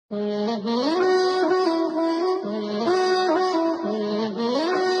Okay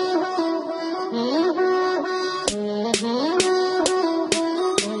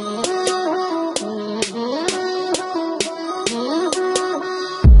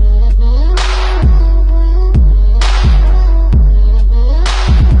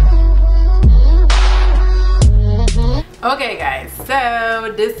guys,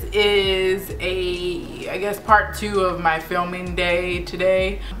 so this is I guess part 2 of my filming day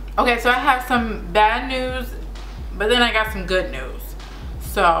today. Okay, so I have some bad news, but then I got some good news.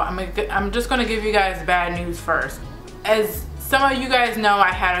 So I'm just gonna give you guys bad news first. As some of you guys know,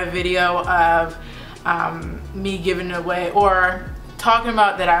 I had a video of me giving away, or talking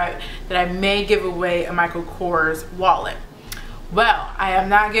about that I may give away a Michael Kors wallet. Well, I am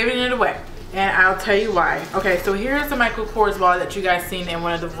not giving it away. And I'll tell you why. Okay, so here's the Michael Kors wallet that you guys seen in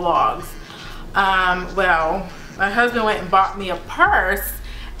one of the vlogs. Well, my husband went and bought me a purse,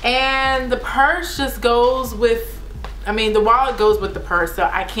 and the purse just goes with, I mean, the wallet goes with the purse, so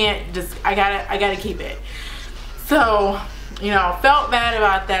I can't just, I gotta keep it. So, you know, felt bad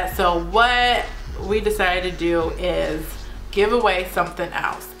about that. So what we decided to do is give away something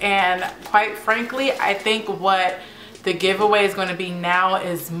else. And quite frankly, I think what the giveaway is going to be now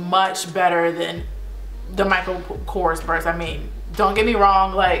is much better than the Michael Kors purse. I mean, don't get me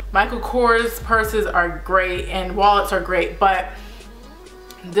wrong, like, Michael Kors purses are great and wallets are great, but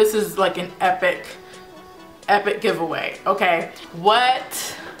this is like an epic giveaway. Okay,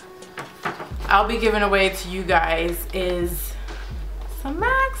 what I'll be giving away to you guys is some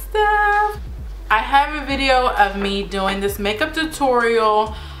MAC stuff. I have a video of me doing this makeup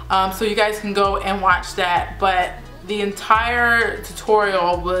tutorial, so you guys can go and watch that, but the entire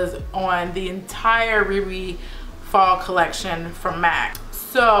tutorial was on the entire RiRi fall collection from MAC.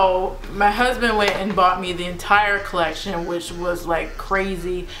 So my husband went and bought me the entire collection, which was like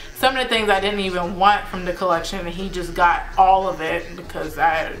crazy. Some of the things I didn't even want from the collection, and he just got all of it because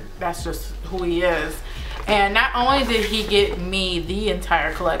that's just who he is. And not only did he get me the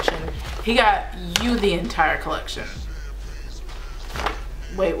entire collection, he got you the entire collection.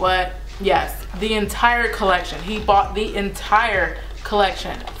 Wait, what? Yes, the entire collection. He bought the entire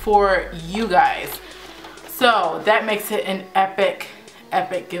collection for you guys. So that makes it an epic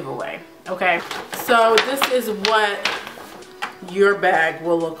giveaway. Okay, so this is what your bag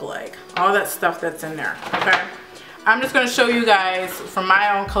will look like. All that stuff that's in there. Okay, I'm just going to show you guys from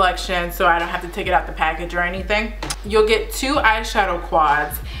my own collection so I don't have to take it out the package or anything. You'll get 2 eyeshadow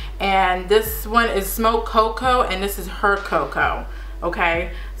quads, and this one is Smoke Cocoa and this is Her Cocoa.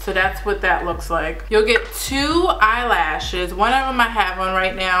 Okay, so that's what that looks like. You'll get 2 eyelashes. One of them I have on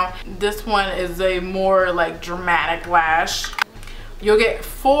right now. This one is a more like dramatic lash. You'll get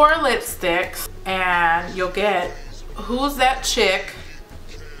 4 lipsticks, and you'll get Who's That Chick,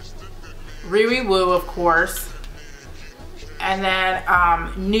 RiRi Woo, of course, and then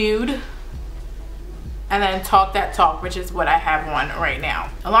Nude, and then Talk That Talk, which is what I have on right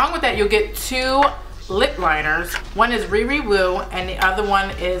now. Along with that, you'll get 2 lip liners. One is RiRi Woo and the other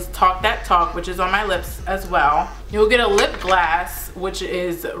one is Talk That Talk, which is on my lips as well. You'll get a lip gloss, which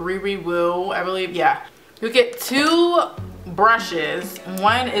is RiRi Woo, I believe. Yeah, you'll get 2 brushes.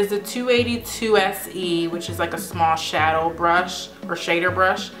 One is the 282 SE, which is like a small shadow brush or shader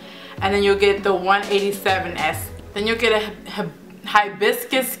brush, and then you'll get the 187 SE. Then you'll get a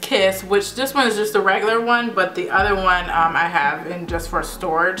Hibiscus Kiss, which this one is just a regular one, but the other one I have in just for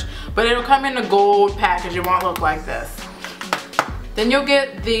storage, but it'll come in a gold package. It won't look like this. Then you'll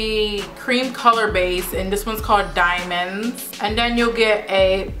get the cream color base, and this one's called Diamonds. And then you'll get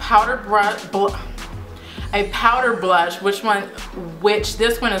a powder blush, which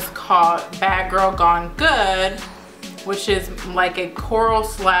this one is called Bad Girl Gone Good, which is like a coral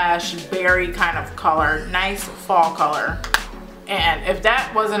 / berry kind of color. Nice fall color. And if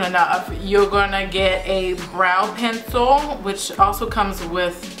that wasn't enough, you're gonna get a brow pencil, which also comes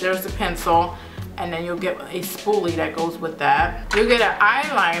with, there's the pencil, and then you'll get a spoolie that goes with that. You'll get an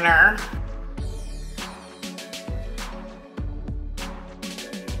eyeliner.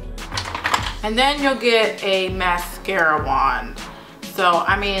 And then you'll get a mascara wand. So,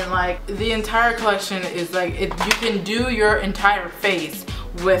 I mean, like, the entire collection is like, you can do your entire face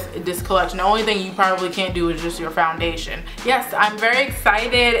with this collection. The only thing you probably can't do is just your foundation. Yes, I'm very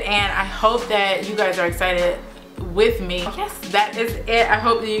excited, and I hope that you guys are excited with me. Yes, that is it. I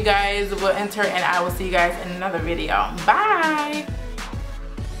hope that you guys will enter, and I will see you guys in another video. Bye.